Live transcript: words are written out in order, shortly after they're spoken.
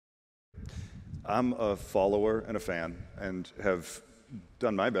I'm a follower and a fan, and have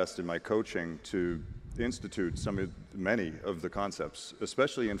done my best in my coaching to institute many of the concepts,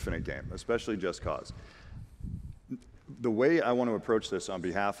 especially infinite game, especially just cause. The way I want to approach this on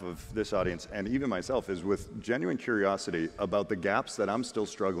behalf of this audience and even myself is with genuine curiosity about the gaps that I'm still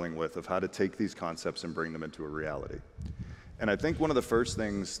struggling with of how to take these concepts and bring them into a reality. And I think one of the first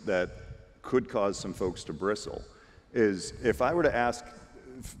things that could cause some folks to bristle is if I were to ask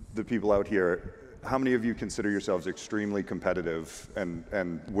the people out here, how many of you consider yourselves extremely competitive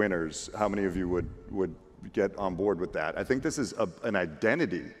and winners? How many of you would get on board with that? I think this is an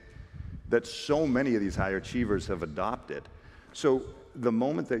identity that so many of these high achievers have adopted. So the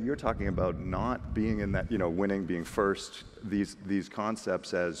moment that you're talking about not being in that, winning, being first, these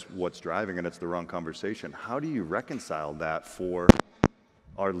concepts as what's driving it, it's the wrong conversation. How do you reconcile that for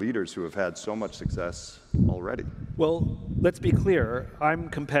our leaders who have had so much success already? Well, let's be clear. I'm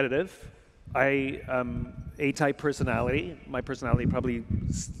competitive. I am A-type personality. My personality probably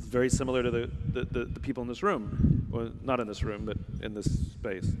very similar to the people in this room. Well, not in this room, but in this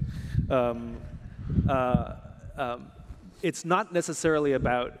space. It's not necessarily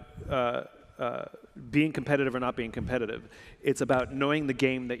about being competitive or not being competitive. It's about knowing the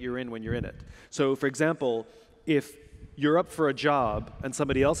game that you're in when you're in it. So, for example, if you're up for a job and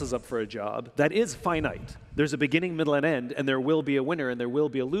somebody else is up for a job, that is finite. There's a beginning, middle, and end, and there will be a winner and there will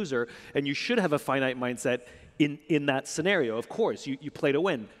be a loser, and you should have a finite mindset in that scenario. Of course, you play to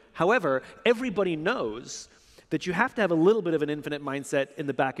win. However, everybody knows that you have to have a little bit of an infinite mindset in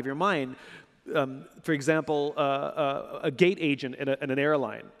the back of your mind. For example, a gate agent in an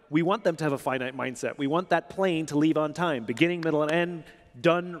airline. We want them to have a finite mindset. We want that plane to leave on time, beginning, middle, and end,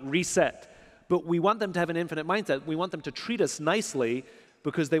 done, reset. But we want them to have an infinite mindset. We want them to treat us nicely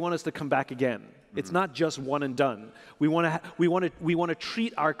because they want us to come back again. Mm-hmm. It's not just one and done. We want to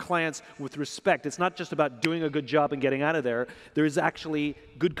treat our clients with respect. It's not just about doing a good job and getting out of there. There is actually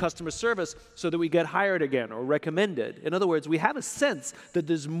good customer service so that we get hired again or recommended. In other words, we have a sense that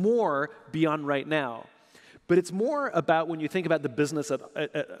there's more beyond right now. But it's more about when you think about the business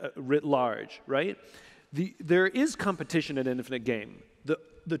writ large, right? There is competition in infinite game.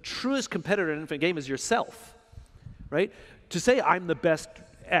 The truest competitor in infinite game is yourself, right? To say I'm the best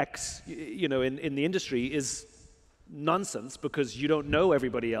X, in the industry is nonsense because you don't know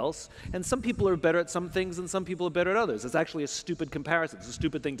everybody else, and some people are better at some things and some people are better at others. It's actually a stupid comparison. It's a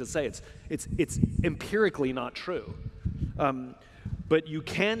stupid thing to say. It's empirically not true. But you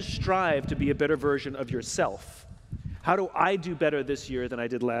can strive to be a better version of yourself. How do I do better this year than I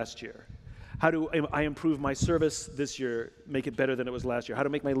did last year? How do I improve my service this year, make it better than it was last year? How do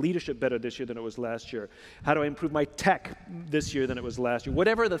I make my leadership better this year than it was last year? How do I improve my tech this year than it was last year?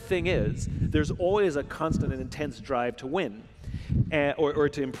 Whatever the thing is, there's always a constant and intense drive to win, or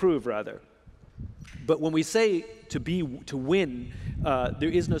to improve, rather. But when we say to win, there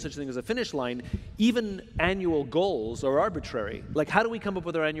is no such thing as a finish line. Even annual goals are arbitrary. Like, how do we come up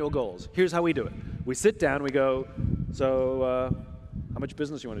with our annual goals? Here's how we do it. We sit down, we go, so how much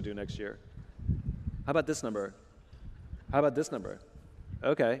business you want to do next year? How about this number? How about this number?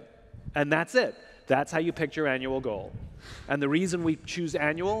 Okay. And that's it. That's how you pick your annual goal. And the reason we choose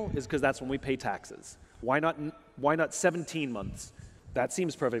annual is because that's when we pay taxes. Why not 17 months? That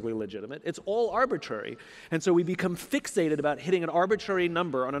seems perfectly legitimate. It's all arbitrary. And so we become fixated about hitting an arbitrary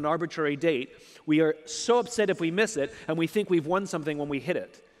number on an arbitrary date. We are so upset if we miss it, and we think we've won something when we hit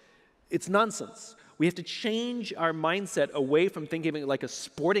it. It's nonsense. We have to change our mindset away from thinking of it like a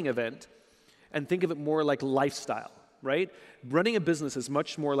sporting event and think of it more like lifestyle, right? Running a business is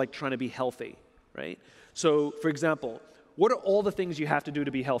much more like trying to be healthy, right? So, for example, what are all the things you have to do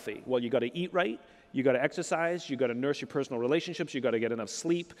to be healthy? Well, you got to eat right, you got to exercise, you got to nurse your personal relationships, you got to get enough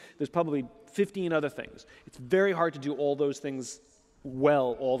sleep. There's probably 15 other things. It's very hard to do all those things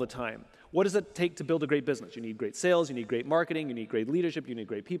well all the time. What does it take to build a great business? You need great sales, you need great marketing, you need great leadership, you need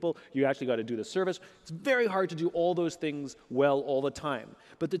great people, you actually got to do the service. It's very hard to do all those things well all the time.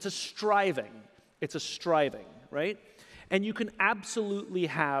 But it's a striving, right? And you can absolutely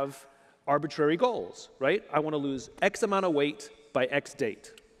have arbitrary goals, right? I want to lose X amount of weight by X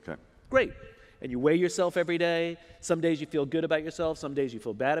date. Okay. Great. And you weigh yourself every day. Some days you feel good about yourself, some days you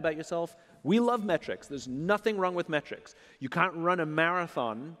feel bad about yourself. We love metrics. There's nothing wrong with metrics. You can't run a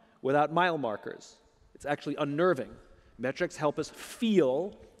marathon without mile markers. It's actually unnerving. Metrics help us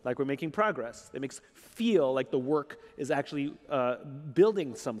feel like we're making progress. It makes us feel like the work is actually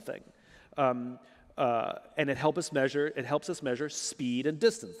building something. And it helps us measure speed and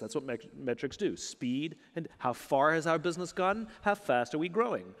distance. That's what metrics do. Speed and how far has our business gone? How fast are we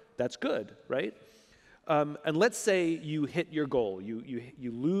growing? That's good, right? And let's say you hit your goal.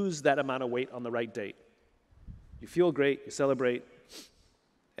 You lose that amount of weight on the right date. You feel great, you celebrate,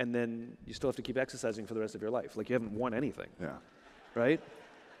 and then you still have to keep exercising for the rest of your life. Like you haven't won anything, Yeah. right?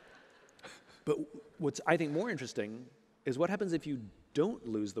 But what's, I think, more interesting is what happens if you don't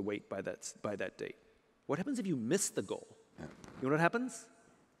lose the weight by that date? What happens if you miss the goal? Yeah. You know what happens?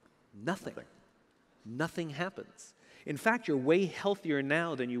 Nothing. Nothing happens. In fact, you're way healthier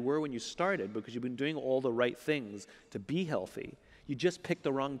now than you were when you started because you've been doing all the right things to be healthy. You just picked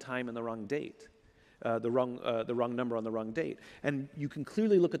the wrong time and the wrong date, the wrong number on the wrong date. And you can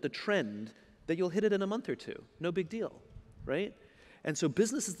clearly look at the trend that you'll hit it in a month or two. No big deal, right? And so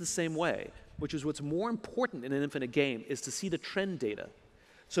business is the same way, which is what's more important in an infinite game is to see the trend data.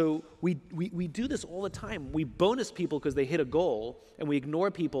 So we do this all the time. We bonus people because they hit a goal, and we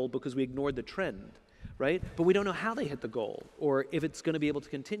ignore people because we ignored the trend, right? But we don't know how they hit the goal or if it's going to be able to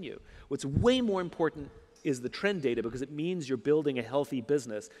continue. What's way more important is the trend data because it means you're building a healthy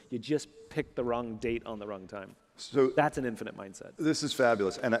business. You just picked the wrong date on the wrong time. So that's an infinite mindset. This is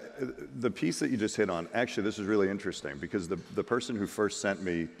fabulous. And the piece that you just hit on, actually, this is really interesting because the person who first sent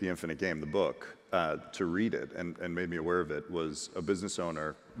me The Infinite Game, the book, to read it and made me aware of it was a business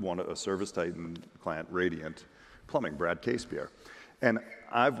owner, a Service Titan client, Radiant Plumbing, Brad Casepier. And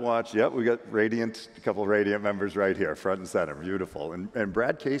I've watched, we got Radiant, a couple of Radiant members right here, front and center, beautiful. And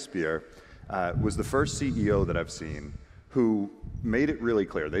Brad Casepier was the first CEO that I've seen who made it really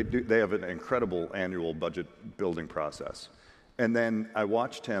clear. They have an incredible annual budget building process. And then I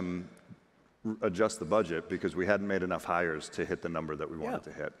watched him adjust the budget because we hadn't made enough hires to hit the number that we wanted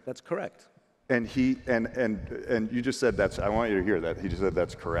to hit. That's correct. And you just said I want you to hear that. He just said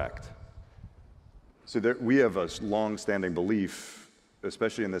that's correct. So we have a long-standing belief,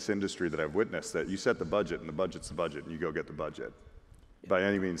 especially in this industry that I've witnessed, that you set the budget and the budget's the budget and you go get the budget by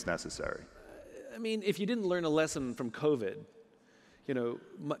any means necessary. I mean, if you didn't learn a lesson from COVID,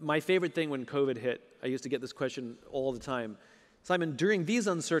 my favorite thing when COVID hit, I used to get this question all the time. Simon, during these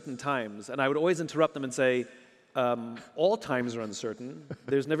uncertain times, and I would always interrupt them and say, all times are uncertain.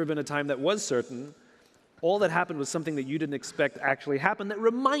 There's never been a time that was certain. All that happened was something that you didn't expect actually happened that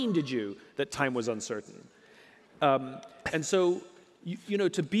reminded you that time was uncertain. And so,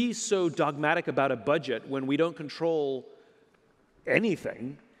 to be so dogmatic about a budget when we don't control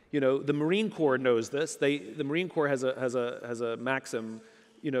anything. The Marine Corps knows this. The Marine Corps has a maxim,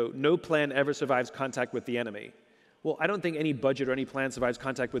 no plan ever survives contact with the enemy. Well, I don't think any budget or any plan survives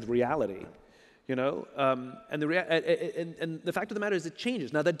contact with reality, and the fact of the matter is it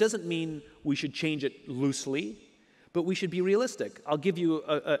changes. Now, that doesn't mean we should change it loosely, but we should be realistic. I'll give you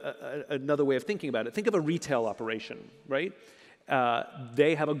another way of thinking about it. Think of a retail operation, right?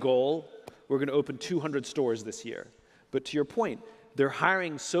 They have a goal. We're going to open 200 stores this year. But to your point, they're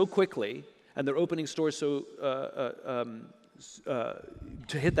hiring so quickly, and they're opening stores so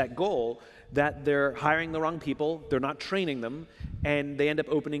to hit that goal that they're hiring the wrong people, they're not training them, and they end up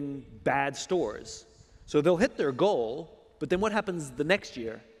opening bad stores. So they'll hit their goal, but then what happens the next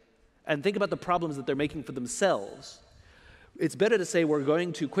year? And think about the problems that they're making for themselves. It's better to say we're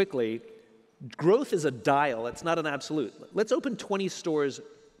going too quickly. Growth is a dial, it's not an absolute. Let's open 20 stores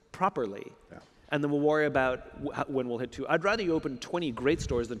properly. Yeah. And then we'll worry about when we'll hit 2. I'd rather you open 20 great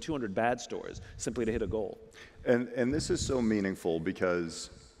stores than 200 bad stores simply to hit a goal. And this is so meaningful because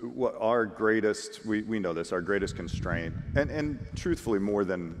what our greatest, we know this, our greatest constraint, and truthfully more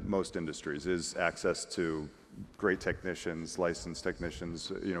than most industries, is access to great technicians, licensed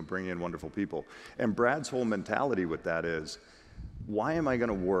technicians, bringing in wonderful people. And Brad's whole mentality with that is, why am I going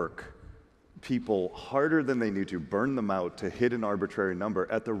to work people harder than they need to, burn them out to hit an arbitrary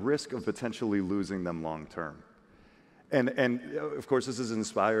number at the risk of potentially losing them long term? And of course, this is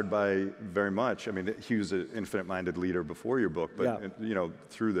inspired by very much, he was an infinite-minded leader before your book, but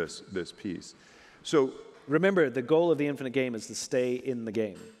through this piece. So remember, the goal of the infinite game is to stay in the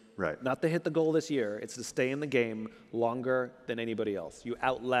game. Right. Not to hit the goal this year, it's to stay in the game longer than anybody else. You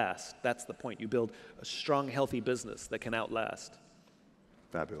outlast, that's the point. You build a strong, healthy business that can outlast.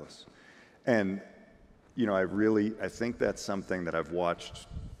 Fabulous. And, I think that's something that I've watched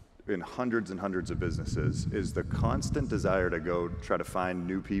in hundreds and hundreds of businesses, is the constant desire to go try to find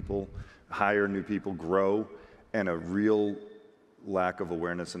new people, hire new people, grow, and a real lack of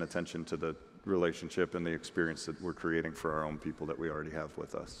awareness and attention to the relationship and the experience that we're creating for our own people that we already have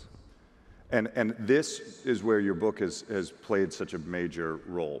with us. And this is where your book has played such a major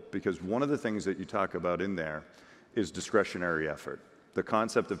role, because one of the things that you talk about in there is discretionary effort. The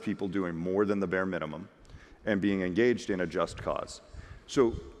concept of people doing more than the bare minimum and being engaged in a just cause.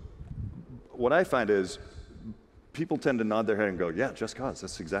 So what I find is people tend to nod their head and go, yeah, just cause,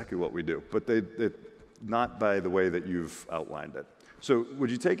 that's exactly what we do. But not by the way that you've outlined it. So would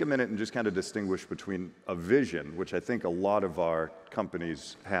you take a minute and just kind of distinguish between a vision, which I think a lot of our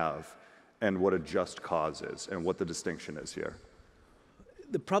companies have, and what a just cause is, and what the distinction is here?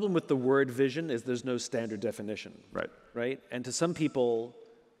 The problem with the word vision is there's no standard definition. Right. Right? And to some people,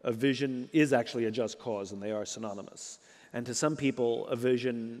 a vision is actually a just cause, and they are synonymous. And to some people, a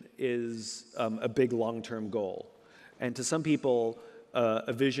vision is a big long-term goal. And to some people,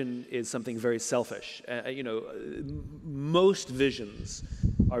 a vision is something very selfish. Most visions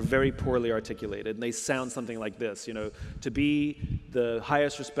are very poorly articulated, and they sound something like this. To be the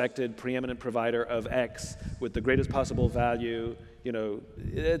highest respected, preeminent provider of X with the greatest possible value.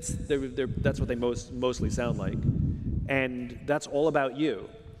 That's what they mostly sound like, and that's all about you.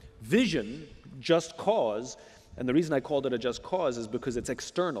 Vision, just cause, and the reason I called it a just cause is because it's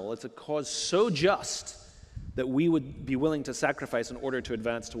external. It's a cause so just that we would be willing to sacrifice in order to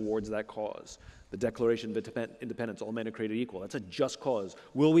advance towards that cause. The Declaration of Independence, all men are created equal. That's a just cause.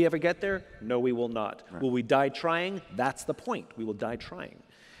 Will we ever get there? No, we will not. Right. Will we die trying? That's the point. We will die trying.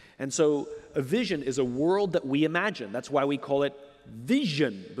 And so a vision is a world that we imagine. That's why we call it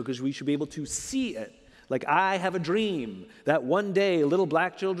vision, because we should be able to see it. Like, I have a dream that one day little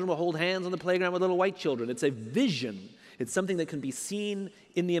black children will hold hands on the playground with little white children. It's a vision. It's something that can be seen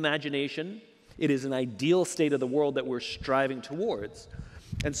in the imagination. It is an ideal state of the world that we're striving towards.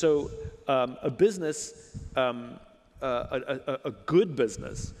 And so a business, a good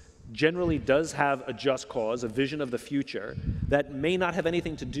business, generally does have a just cause, a vision of the future that may not have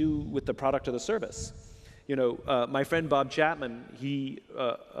anything to do with the product or the service. My friend Bob Chapman, he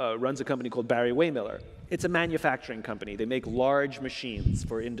runs a company called Barry Waymiller. It's a manufacturing company. They make large machines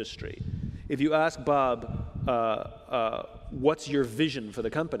for industry. If you ask Bob, what's your vision for the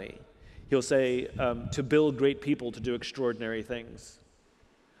company? He'll say, to build great people to do extraordinary things.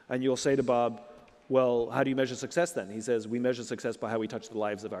 And you'll say to Bob, well, how do you measure success then? He says, we measure success by how we touch the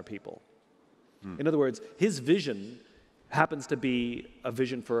lives of our people. In other words, his vision happens to be a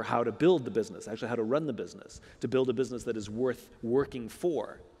vision for how to build the business, actually how to run the business, to build a business that is worth working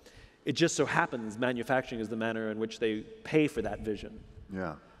for. It just so happens manufacturing is the manner in which they pay for that vision.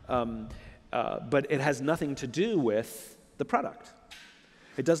 Yeah. But it has nothing to do with the product.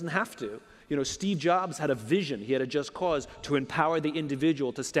 It doesn't have to. Steve Jobs had a vision. He had a just cause to empower the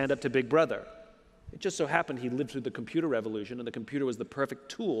individual to stand up to Big Brother. It just so happened he lived through the computer revolution, and the computer was the perfect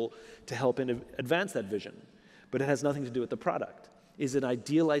tool to help advance that vision. But it has nothing to do with the product. It's an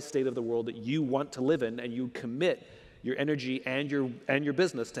idealized state of the world that you want to live in, and you commit your energy and your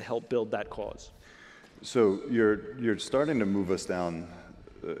business to help build that cause. So you're starting to move us down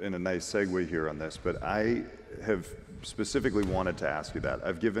in a nice segue here on this, but I have specifically wanted to ask you that.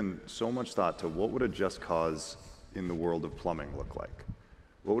 I've given so much thought to what would a just cause in the world of plumbing look like?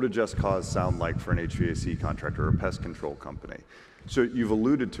 What would a just cause sound like for an HVAC contractor or a pest control company? So you've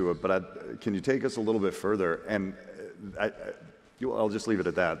alluded to it, but can you take us a little bit further? And I'll just leave it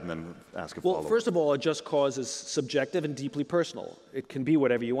at that and then ask a follow-up. Well, first of all, a just cause is subjective and deeply personal. It can be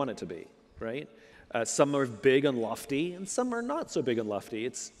whatever you want it to be, right? Some are big and lofty, and some are not so big and lofty.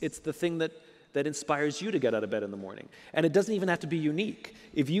 It's the thing that inspires you to get out of bed in the morning. And it doesn't even have to be unique.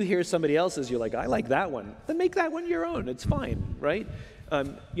 If you hear somebody else's, you're like, I like that one, then make that one your own. It's fine, right?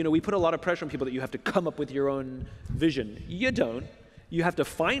 We put a lot of pressure on people that you have to come up with your own vision. You don't. You have to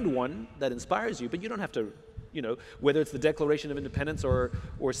find one that inspires you, but you don't have to, whether it's the Declaration of Independence or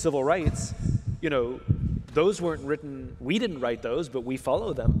civil rights, those weren't written, we didn't write those, but we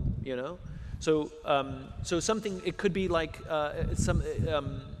follow them, So something, it could be like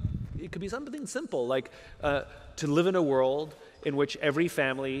it could be something simple, like to live in a world in which every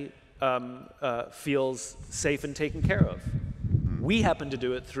family feels safe and taken care of. We happen to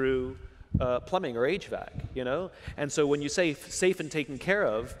do it through plumbing or HVAC, And so when you say safe and taken care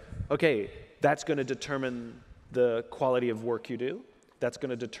of, okay, that's going to determine the quality of work you do. That's going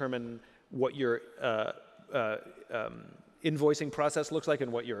to determine what your invoicing process looks like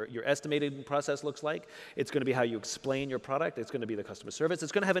and what your estimating process looks like. It's going to be how you explain your product. It's going to be the customer service.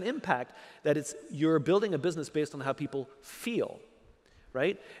 It's going to have an impact that you're building a business based on how people feel,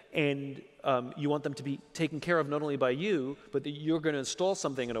 right? And you want them to be taken care of not only by you, but that you're going to install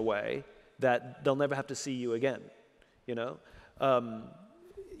something in a way that they'll never have to see you again,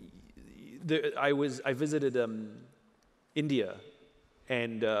 I visited India,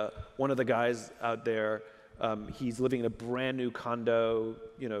 and one of the guys out there, he's living in a brand new condo,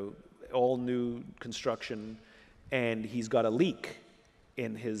 all new construction, and he's got a leak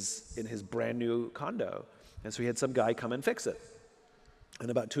in his brand new condo. And so he had some guy come and fix it.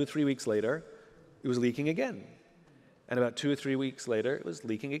 And about 2 or 3 weeks later, it was leaking again. And about 2 or 3 weeks later, it was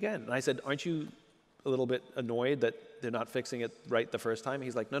leaking again. And I said, aren't you a little bit annoyed that they're not fixing it right the first time.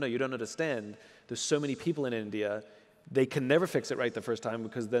 He's like, no, you don't understand. There's so many people in India. They can never fix it right the first time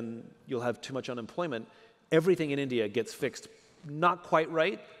because then you'll have too much unemployment. Everything in India gets fixed not quite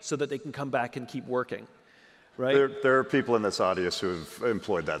right so that they can come back and keep working, right? There are people in this audience who have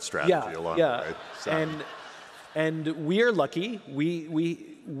employed that strategy along the way. So. And we're lucky.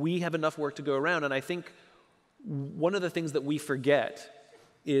 We have enough work to go around. And I think one of the things that we forget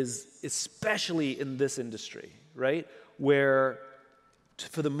is, especially in this industry, right, where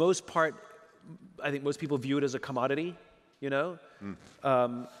for the most part, I think most people view it as a commodity, you know?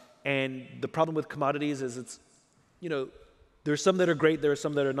 And the problem with commodities is it's, you know, there's some that are great, there are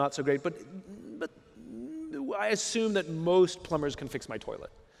some that are not so great, but I assume that most plumbers can fix my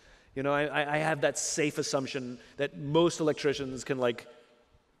toilet. You know, I have that safe assumption that most electricians can, like,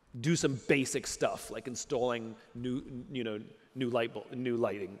 do some basic stuff, like installing new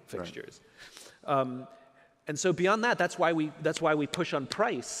lighting fixtures. Right. And so beyond that, that's why we push on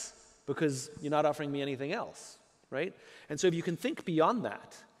price, because you're not offering me anything else, right? And so if you can think beyond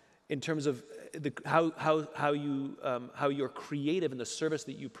that, in terms of how you're creative in the service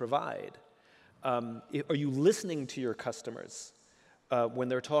that you provide, are you listening to your customers when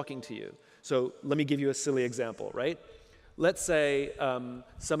they're talking to you? So let me give you a silly example, right? Let's say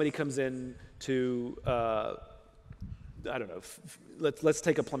somebody comes in to, I don't know, let's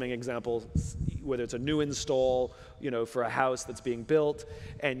take a plumbing example, whether it's a new install, you know, for a house that's being built,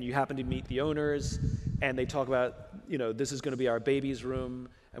 and you happen to meet the owners, and they talk about, you know, this is going to be our baby's room,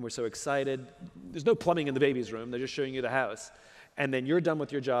 and we're so excited. There's no plumbing in the baby's room, they're just showing you the house. And then you're done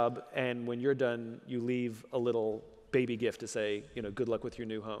with your job, and when you're done, you leave a little baby gift to say, you know, good luck with your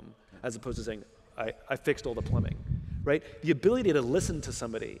new home, as opposed to saying, I fixed all the plumbing, right? The ability to listen to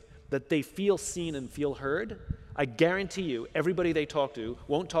somebody, that they feel seen and feel heard, I guarantee you, everybody they talk to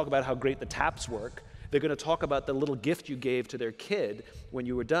won't talk about how great the taps work. They're going to talk about the little gift you gave to their kid when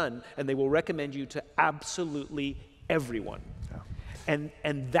you were done, and they will recommend you to absolutely everyone. Yeah. And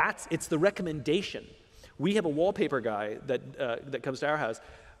it's the recommendation. We have a wallpaper guy that comes to our house.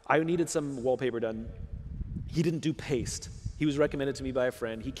 I needed some wallpaper done. He didn't do paste. He was recommended to me by a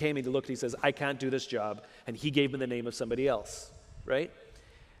friend. He came and he looked, he says, I can't do this job, and he gave me the name of somebody else, right?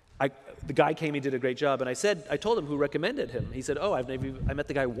 The guy came, he did a great job, and I told him who recommended him. He said, oh, I met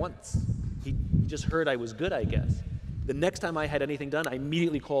the guy once. He just heard I was good, I guess. The next time I had anything done, I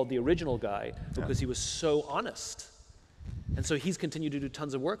immediately called the original guy because he was so honest. And so he's continued to do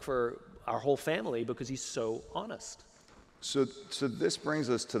tons of work for our whole family because he's so honest. So this brings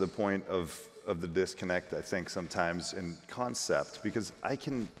us to the point of the disconnect, I think, sometimes in concept, because I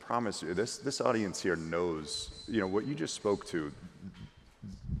can promise you, this audience here knows, you know, what you just spoke to.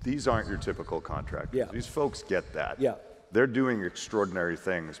 These aren't your typical contractors. Yeah. These folks get that. Yeah. They're doing extraordinary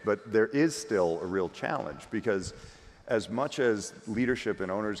things, but there is still a real challenge, because as much as leadership and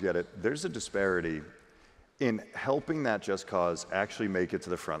owners get it, there's a disparity in helping that just cause actually make it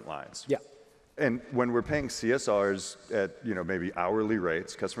to the front lines. Yeah. And when we're paying CSRs at, you know, maybe hourly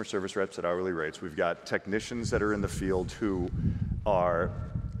rates, customer service reps at hourly rates, we've got technicians that are in the field who are,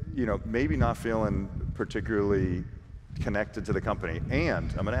 you know, maybe not feeling particularly connected to the company.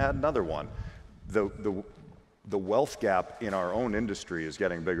 And I'm going to add another one. The wealth gap in our own industry is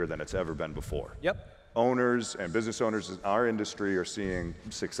getting bigger than it's ever been before. Yep. Owners and business owners in our industry are seeing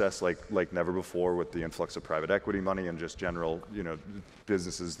success like never before with the influx of private equity money and just general, you know,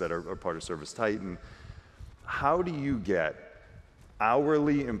 businesses that are part of Service Titan. How do you get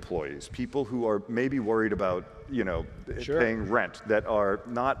hourly employees, people who are maybe worried about, you know, paying rent, that are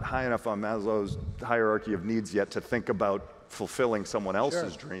not high enough on Maslow's hierarchy of needs yet to think about fulfilling someone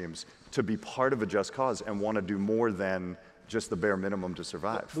else's dreams, to be part of a just cause and want to do more than just the bare minimum to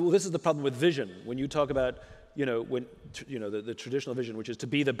survive? Well, this is the problem with vision. When you talk about, you know, the traditional vision, which is to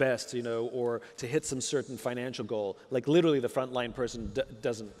be the best, you know, or to hit some certain financial goal, like literally the frontline person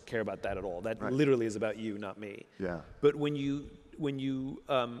doesn't care about that at all. That literally is about you, not me. Yeah. But when you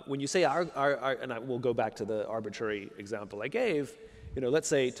say and we'll go back to the arbitrary example I gave, you know, let's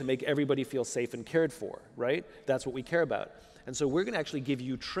say to make everybody feel safe and cared for, right? That's what we care about. And so we're going to actually give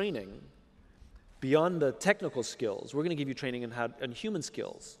you training beyond the technical skills. We're going to give you training in human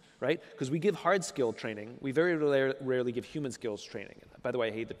skills, right? Because we give hard skill training. We very rarely give human skills training. By the way,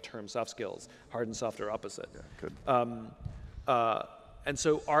 I hate the term soft skills. Hard and soft are opposite. Yeah, good. And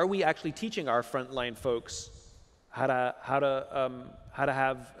so are we actually teaching our frontline folks how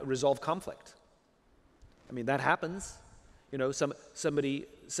to resolve conflict? I mean, that happens. You know, somebody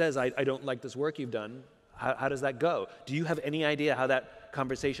says, I don't like this work you've done. How does that go? Do you have any idea how that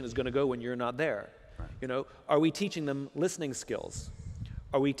conversation is going to go when you're not there? Right. You know, are we teaching them listening skills?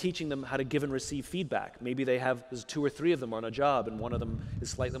 Are we teaching them how to give and receive feedback? Maybe there's 2 or 3 of them on a job and one of them is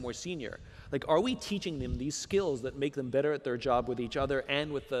slightly more senior. Like, are we teaching them these skills that make them better at their job with each other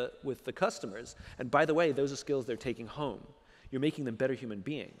and with the customers? And by the way, those are skills they're taking home. You're making them better human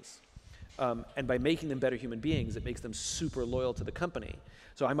beings. And by making them better human beings, it makes them super loyal to the company.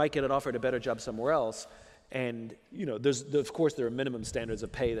 So I might get an offer at a better job somewhere else, and of course there are minimum standards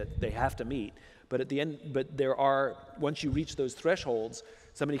of pay that they have to meet. But at the end, once you reach those thresholds,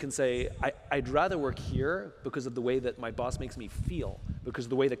 somebody can say, I'd rather work here because of the way that my boss makes me feel, because of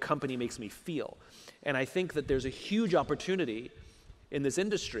the way the company makes me feel. And I think that there's a huge opportunity in this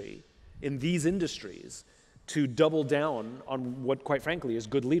industry, in these industries, to double down on what, quite frankly, is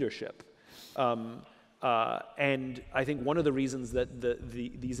good leadership. And I think one of the reasons that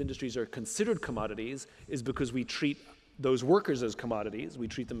these industries are considered commodities is because we treat those workers as commodities. We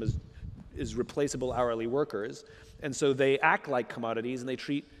treat them as replaceable hourly workers. And so they act like commodities and they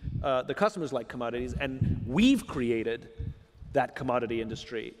treat the customers like commodities. And we've created that commodity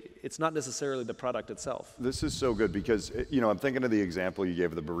industry. It's not necessarily the product itself. This is so good because, I'm thinking of the example you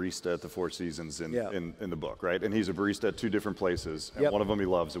gave of the barista at the Four Seasons in the book, right? And he's a barista at 2 different places, and one of them he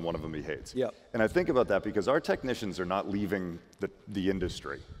loves and one of them he hates. Yep. And I think about that because our technicians are not leaving the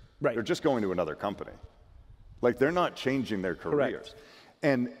industry. Right. They're just going to another company. Like, they're not changing their careers.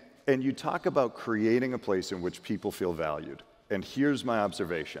 Correct. And you talk about creating a place in which people feel valued. And here's my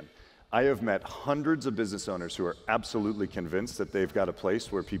observation. I have met hundreds of business owners who are absolutely convinced that they've got a place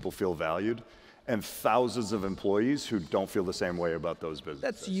where people feel valued, and thousands of employees who don't feel the same way about those businesses.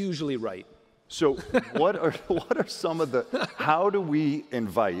 That's usually right. So what are some of how do we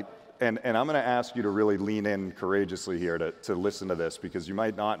invite, and I'm going to ask you to really lean in courageously here to listen to this because you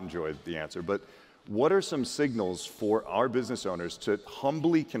might not enjoy the answer, but what are some signals for our business owners to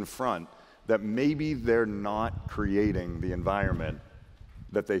humbly confront that maybe they're not creating the environment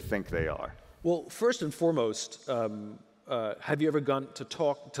that they think they are? Well, first and foremost, have you ever gone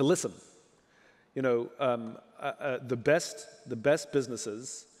to listen? The best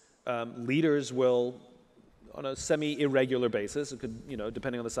businesses, leaders will, on a semi-irregular basis, it could,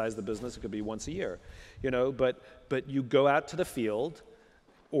 depending on the size of the business, it could be once a year, but you go out to the field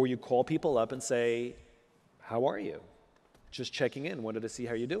or you call people up and say, how are you? Just checking in, wanted to see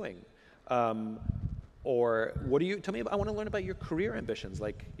how you're doing. Or tell me, I want to learn about your career ambitions.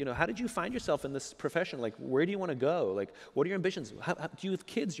 Like, how did you find yourself in this profession? Like, where do you want to go? Like, what are your ambitions? Do you have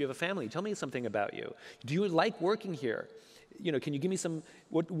kids? Do you have a family? Tell me something about you. Do you like working here? Can you give me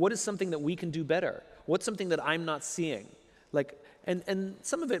what is something that we can do better? What's something that I'm not seeing? Like, and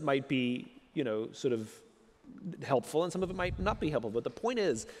some of it might be, sort of helpful, and some of it might not be helpful. But the point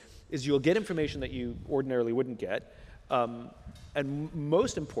is you'll get information that you ordinarily wouldn't get. And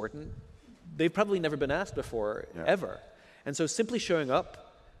most important, they've probably never been asked before, ever. And so simply showing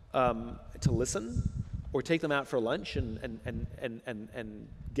up to listen or take them out for lunch and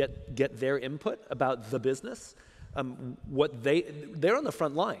get their input about the business, they're on the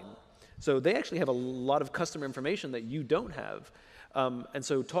front line. So they actually have a lot of customer information that you don't have. And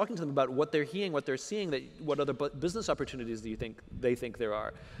so talking to them about what they're hearing, what they're seeing, what other business opportunities do they think there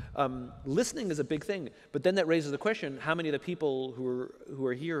are. Listening is a big thing, but then that raises the question, how many of the people who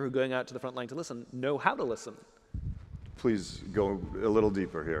are here who are going out to the front line to listen know how to listen? Please go a little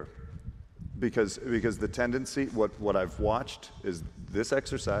deeper here. Because the tendency, what I've watched is this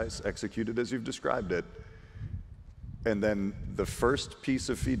exercise executed as you've described it, and then the first piece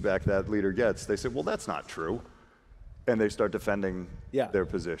of feedback that leader gets, they say, well, that's not true. And they start defending their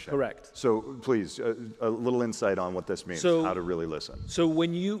position. Correct. So please, a little insight on what this means, how to really listen. So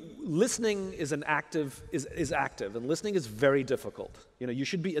listening is active, and listening is very difficult. You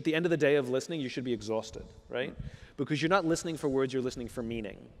should be, at the end of the day of listening, you should be exhausted, right? Because you're not listening for words, you're listening for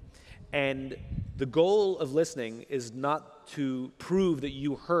meaning. And the goal of listening is not to prove that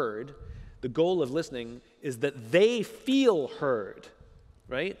you heard. The goal of listening is that they feel heard,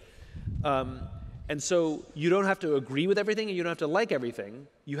 right? And so you don't have to agree with everything and you don't have to like everything.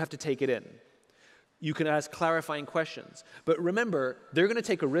 You have to take it in. You can ask clarifying questions. But remember, they're going to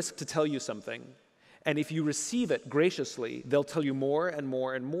take a risk to tell you something. And if you receive it graciously, they'll tell you more and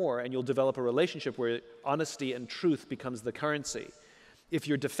more and more, and you'll develop a relationship where honesty and truth becomes the currency. If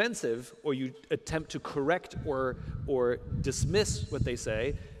you're defensive or you attempt to correct or dismiss what they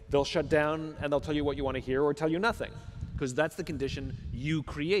say, they'll shut down and they'll tell you what you want to hear or tell you nothing, because that's the condition you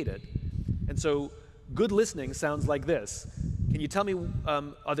created. And so good listening sounds like this. Can you tell me,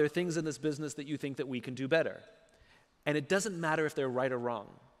 are there things in this business that you think that we can do better? And it doesn't matter if they're right or wrong.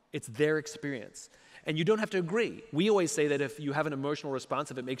 It's their experience. And you don't have to agree. We always say that if you have an emotional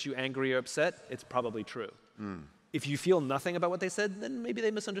response, if it makes you angry or upset, it's probably true. If you feel nothing about what they said, then maybe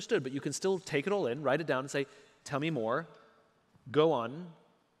they misunderstood, but you can still take it all in, write it down, and say, tell me more, go on,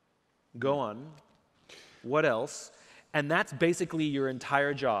 what else? And that's basically your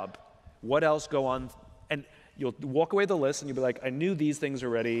entire job. What else, go on, and you'll walk away the list and you'll be like, I knew these things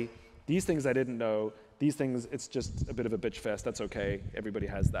already, these things I didn't know, these things, it's just a bit of a bitch fest, that's okay, everybody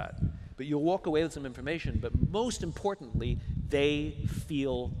has that. But you'll walk away with some information, but most importantly, they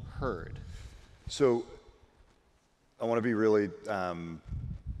feel heard. So I want to be really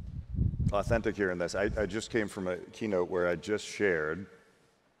authentic here in this. I just came from a keynote where I just shared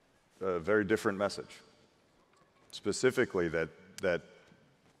a very different message. Specifically that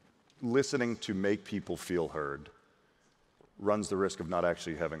listening to make people feel heard runs the risk of not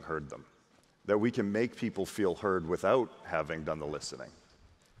actually having heard them. That we can make people feel heard without having done the listening.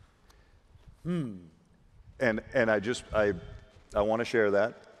 And I want to share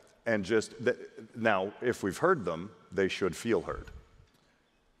that. And now, if we've heard them, they should feel heard.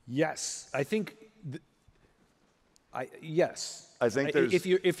 Yes, I think. Yes. I think there's.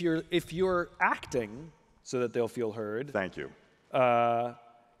 If you're acting so that they'll feel heard. Thank you.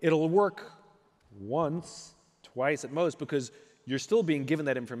 It'll work once, twice at most, because you're still being given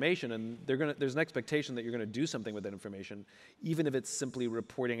that information, and there's an expectation that you're going to do something with that information, even if it's simply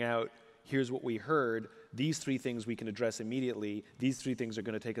reporting out. Here's what we heard. These 3 things we can address immediately. These 3 things are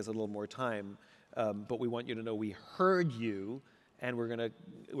going to take us a little more time, but we want you to know we heard you, and we're going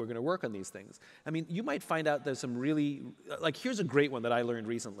to work on these things. I mean, you might find out there's some really here's a great one that I learned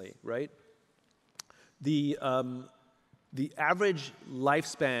recently. Right, the average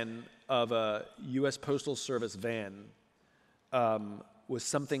lifespan of a U.S. Postal Service van was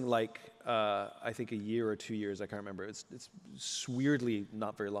something like, I think, a year or 2 years, I can't remember. It's weirdly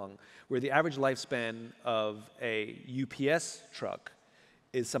not very long. Where the average lifespan of a UPS truck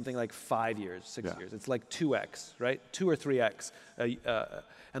is something like 5 years, 6 years. It's like 2x, right? 2 or 3x.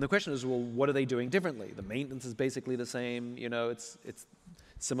 And the question is, well, what are they doing differently? The maintenance is basically the same. You know, it's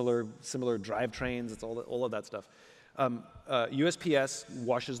similar drivetrains. It's all of that stuff. USPS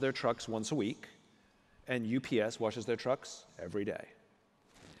washes their trucks once a week, and UPS washes their trucks every day.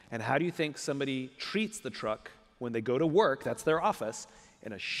 And how do you think somebody treats the truck when they go to work, that's their office,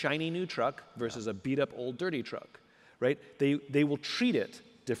 in a shiny new truck versus a beat-up old dirty truck, right? They will treat it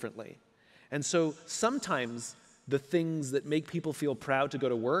differently. And so sometimes the things that make people feel proud to go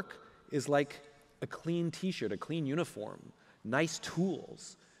to work is like a clean t-shirt, a clean uniform, nice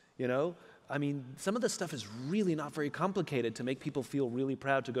tools, you know? I mean, some of the stuff is really not very complicated to make people feel really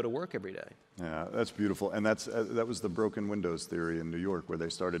proud to go to work every day. Yeah, that's beautiful. And that was the broken windows theory in New York, where they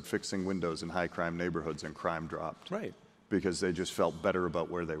started fixing windows in high-crime neighborhoods and crime dropped. Right. Because they just felt better about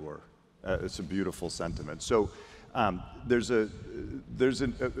where they were. It's a beautiful sentiment. So there's a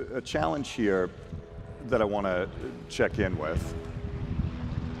challenge here that I want to check in with.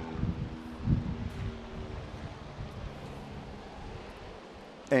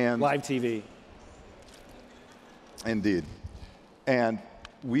 And live TV. Indeed. And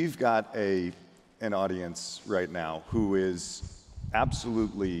we've got an audience right now who is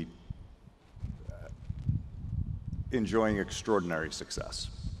absolutely enjoying extraordinary success.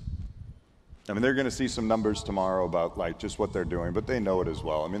 I mean, they're going to see some numbers tomorrow about just what they're doing, but they know it as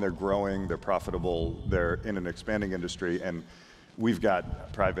well. I mean, they're growing, they're profitable, they're in an expanding industry, and we've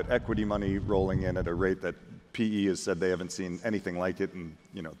got private equity money rolling in at a rate that PE has said they haven't seen anything like it in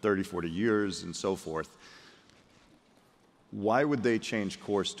 30, 40 years and so forth. Why would they change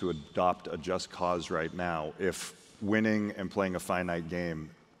course to adopt a just cause right now if winning and playing a finite game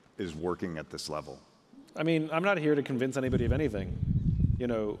is working at this level? I mean, I'm not here to convince anybody of anything.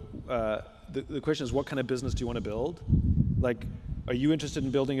 The question is, what kind of business do you want to build? Like, are you interested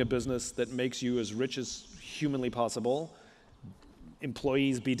in building a business that makes you as rich as humanly possible?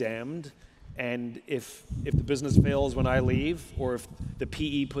 Employees be damned. And if the business fails when I leave, or if the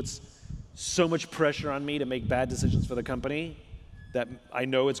PE puts so much pressure on me to make bad decisions for the company that I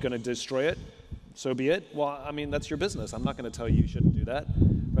know it's going to destroy it, so be it. Well, I mean, that's your business. I'm not going to tell you shouldn't do that,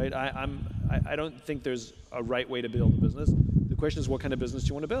 right? I don't think there's a right way to build a business. The question is, what kind of business do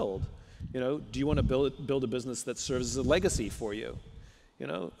you want to build? Do you want to build a business that serves as a legacy for you?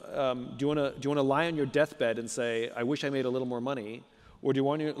 Do you want to lie on your deathbed and say, I wish I made a little more money? Or do you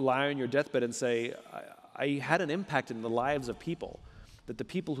want to lie on your deathbed and say, I had an impact in the lives of people, that the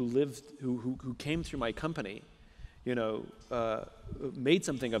people who lived, who came through my company, made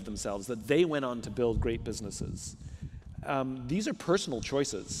something of themselves, that they went on to build great businesses. These are personal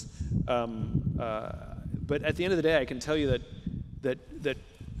choices. But at the end of the day, I can tell you that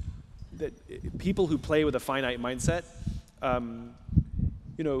people who play with a finite mindset,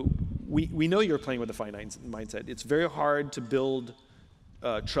 we know you're playing with a finite mindset. It's very hard to build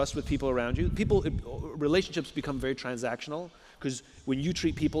trust with people around you. Relationships become very transactional because when you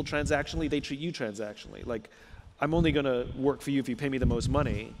treat people transactionally, they treat you transactionally. Like, I'm only going to work for you if you pay me the most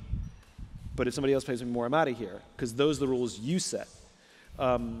money, but if somebody else pays me more, I'm out of here, because those are the rules you set.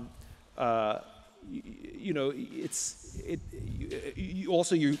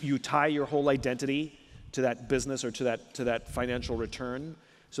 You tie your whole identity to that business or to that financial return,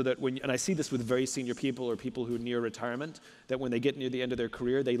 so that and I see this with very senior people or people who are near retirement, that when they get near the end of their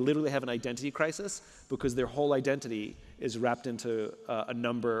career, they literally have an identity crisis because their whole identity is wrapped into a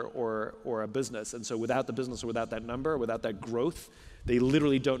number or a business. And so without the business or without that number, without that growth, they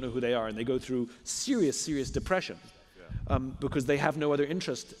literally don't know who they are, and they go through serious depression because they have no other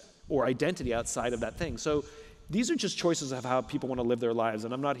interest or identity outside of that thing. So these are just choices of how people want to live their lives,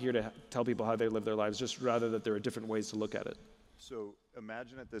 and I'm not here to tell people how they live their lives, just rather that there are different ways to look at it. So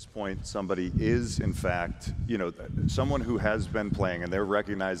imagine at this point somebody is, in fact, someone who has been playing, and they're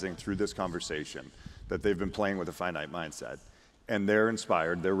recognizing through this conversation that they've been playing with a finite mindset, and they're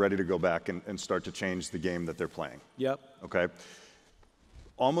inspired, they're ready to go back and start to change the game that they're playing. Yep. Okay?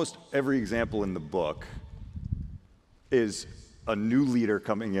 Almost every example in the book is a new leader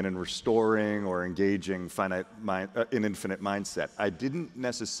coming in and restoring or engaging an infinite mindset. I didn't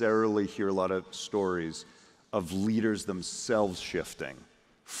necessarily hear a lot of stories of leaders themselves shifting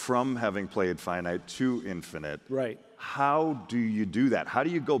from having played finite to infinite. Right. How do you do that? How do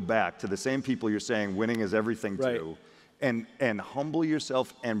you go back to the same people you're saying winning is everything to, and humble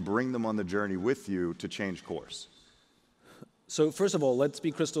yourself and bring them on the journey with you to change course? So first of all, let's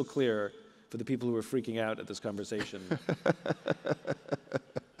be crystal clear for the people who are freaking out at this conversation.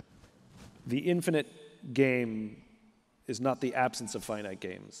 The infinite game is not the absence of finite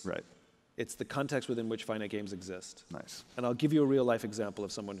games. Right. It's the context within which finite games exist. Nice. And I'll give you a real life example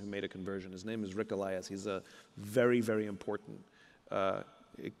of someone who made a conversion. His name is Rick Elias. He's a very, very important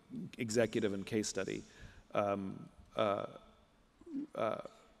executive and case study.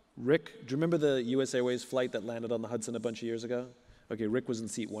 Rick, do you remember the US Airways flight that landed on the Hudson a bunch of years ago? Okay, Rick was in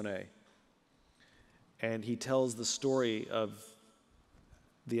seat 1A. And he tells the story of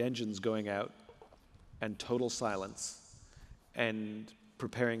the engines going out and total silence and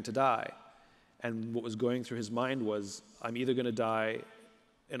preparing to die. And what was going through his mind was, I'm either going to die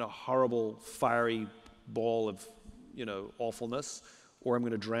in a horrible, fiery ball of, awfulness, or I'm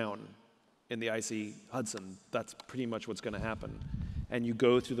going to drown in the icy Hudson. That's pretty much what's going to happen. And you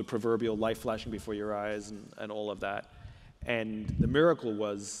go through the proverbial life flashing before your eyes and all of that. And the miracle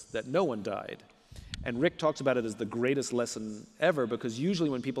was that no one died. And Rick talks about it as the greatest lesson ever, because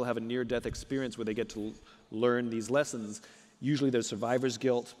usually when people have a near-death experience where they get to learn these lessons, usually there's survivor's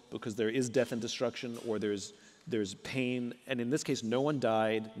guilt because there is death and destruction, or there's pain. And in this case, no one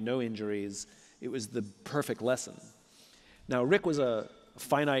died, no injuries. It was the perfect lesson. Now, Rick was a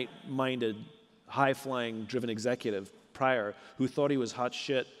finite-minded, high-flying, driven executive prior who thought he was hot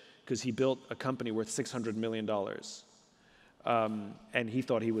shit because he built a company worth $600 million. And he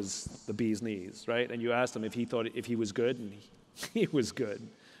thought he was the bee's knees, right? And you asked him if he was good, and he was good,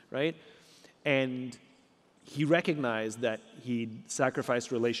 right? And he recognized that he'd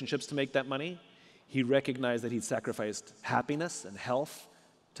sacrificed relationships to make that money. He recognized that he'd sacrificed happiness and health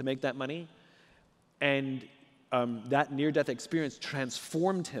to make that money. And that near-death experience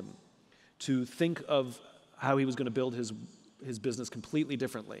transformed him to think of how he was going to build his business completely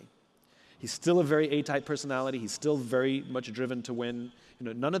differently. He's still a very A-type personality. He's still very much driven to win.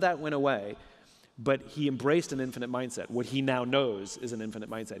 None of that went away, but he embraced an infinite mindset. What he now knows is an infinite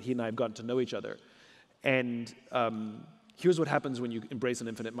mindset. He and I have gotten to know each other. And here's what happens when you embrace an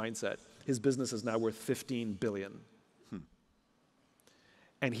infinite mindset. His business is now worth $15 billion.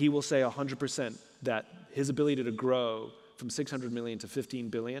 And he will say 100% that his ability to grow from $600 million to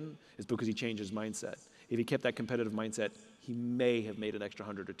 $15 billion is because he changed his mindset. If he kept that competitive mindset, he may have made an extra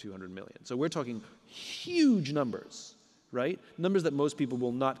 100 or 200 million. So we're talking huge numbers, right? Numbers that most people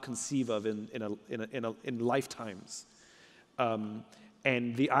will not conceive of in lifetimes.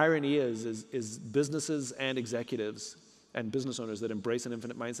 And the irony is businesses and executives and business owners that embrace an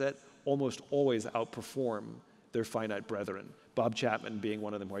infinite mindset almost always outperform their finite brethren. Bob Chapman being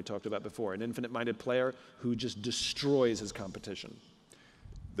one of them, who I talked about before, an infinite-minded player who just destroys his competition.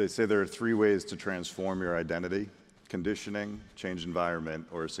 They say there are 3 ways to transform your identity: conditioning, change environment,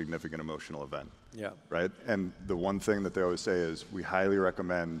 or a significant emotional event. Yeah. Right? And the one thing that they always say is, we highly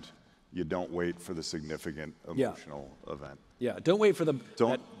recommend you don't wait for the significant emotional event. Yeah, don't wait for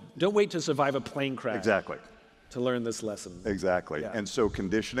don't wait to survive a plane crash. Exactly. To learn this lesson. Exactly. Yeah. And so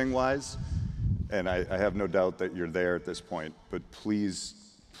conditioning-wise, and I have no doubt that you're there at this point, but please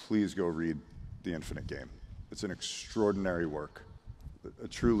please go read The Infinite Game. It's an extraordinary work, a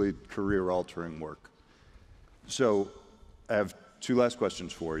truly career-altering work. So I have two last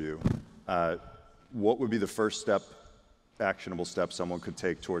questions for you. What would be the first step, actionable step someone could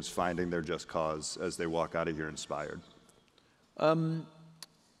take towards finding their just cause as they walk out of here inspired?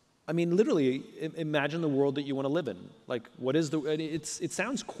 I mean, literally, imagine the world that you want to live in. Like, what is it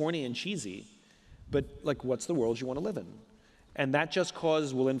sounds corny and cheesy, but like, what's the world you want to live in? And that just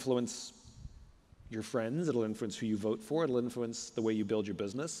cause will influence your friends, it'll influence who you vote for, it'll influence the way you build your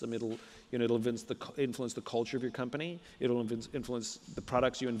business. I mean, it'll influence the culture of your company, it'll influence the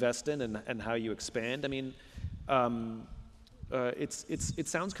products you invest in and how you expand. I mean, it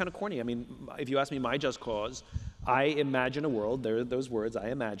sounds kind of corny. I mean, if you ask me my just cause, I imagine a world, there are those words,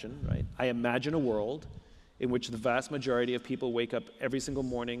 I imagine, right? I imagine a world in which the vast majority of people wake up every single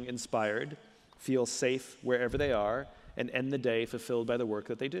morning inspired, feel safe wherever they are, and end the day fulfilled by the work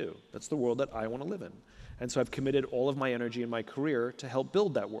that they do. That's the world that I want to live in. And so I've committed all of my energy in my career to help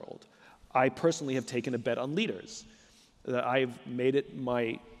build that world. I personally have taken a bet on leaders. I've made it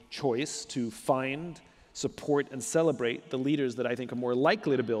my choice to find, support, and celebrate the leaders that I think are more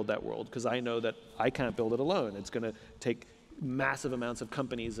likely to build that world, because I know that I can't build it alone. It's going to take massive amounts of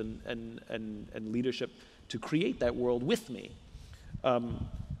companies and leadership to create that world with me. But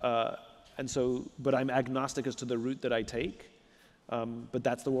I'm agnostic as to the route that I take, but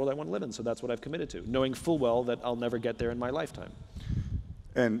that's the world I want to live in, so that's what I've committed to, knowing full well that I'll never get there in my lifetime.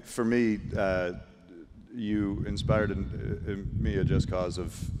 And for me, you inspired in me a just cause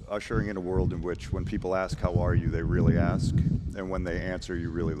of ushering in a world in which when people ask, how are you, they really ask, and when they answer, you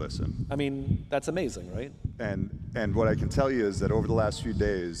really listen. I mean, that's amazing, right? And what I can tell you is that over the last few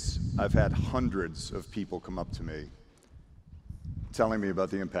days, I've had hundreds of people come up to me telling me about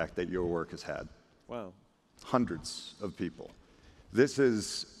the impact that your work has had. Wow. Hundreds of people. This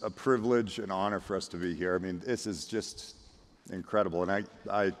is a privilege and honor for us to be here. I mean, this is just incredible. And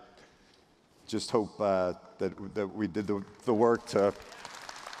I just hope that we did the work to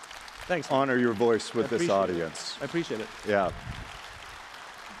honor your voice with this audience. I appreciate it. Yeah.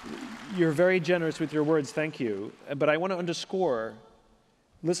 You're very generous with your words, thank you. But I want to underscore,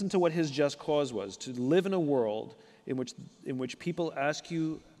 listen to what his just cause was, to live in a world in which people ask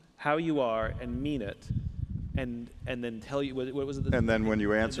you how you are and mean it, and then tell you, what was it? And then when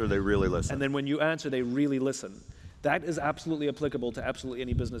you answer, they really listen. And then when you answer, they really listen. That is absolutely applicable to absolutely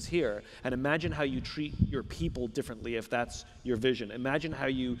any business here. And imagine how you treat your people differently if that's your vision. Imagine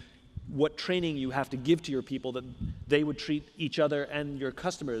what training you have to give to your people that they would treat each other and your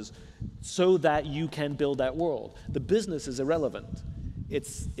customers so that you can build that world. The business is irrelevant.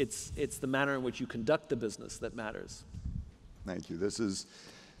 It's the manner in which you conduct the business that matters. Thank you. This is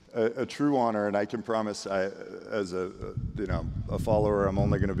a true honor, and I can promise, as a follower, I'm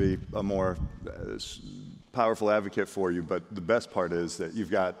only going to be a more powerful advocate for you. But the best part is that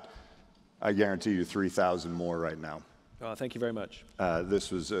you've got, I guarantee you, 3,000 more right now. Oh, thank you very much. This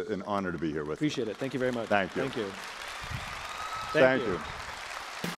was an honor to be here with you. Appreciate it. Thank you very much. Thank you. Thank you. Thank you.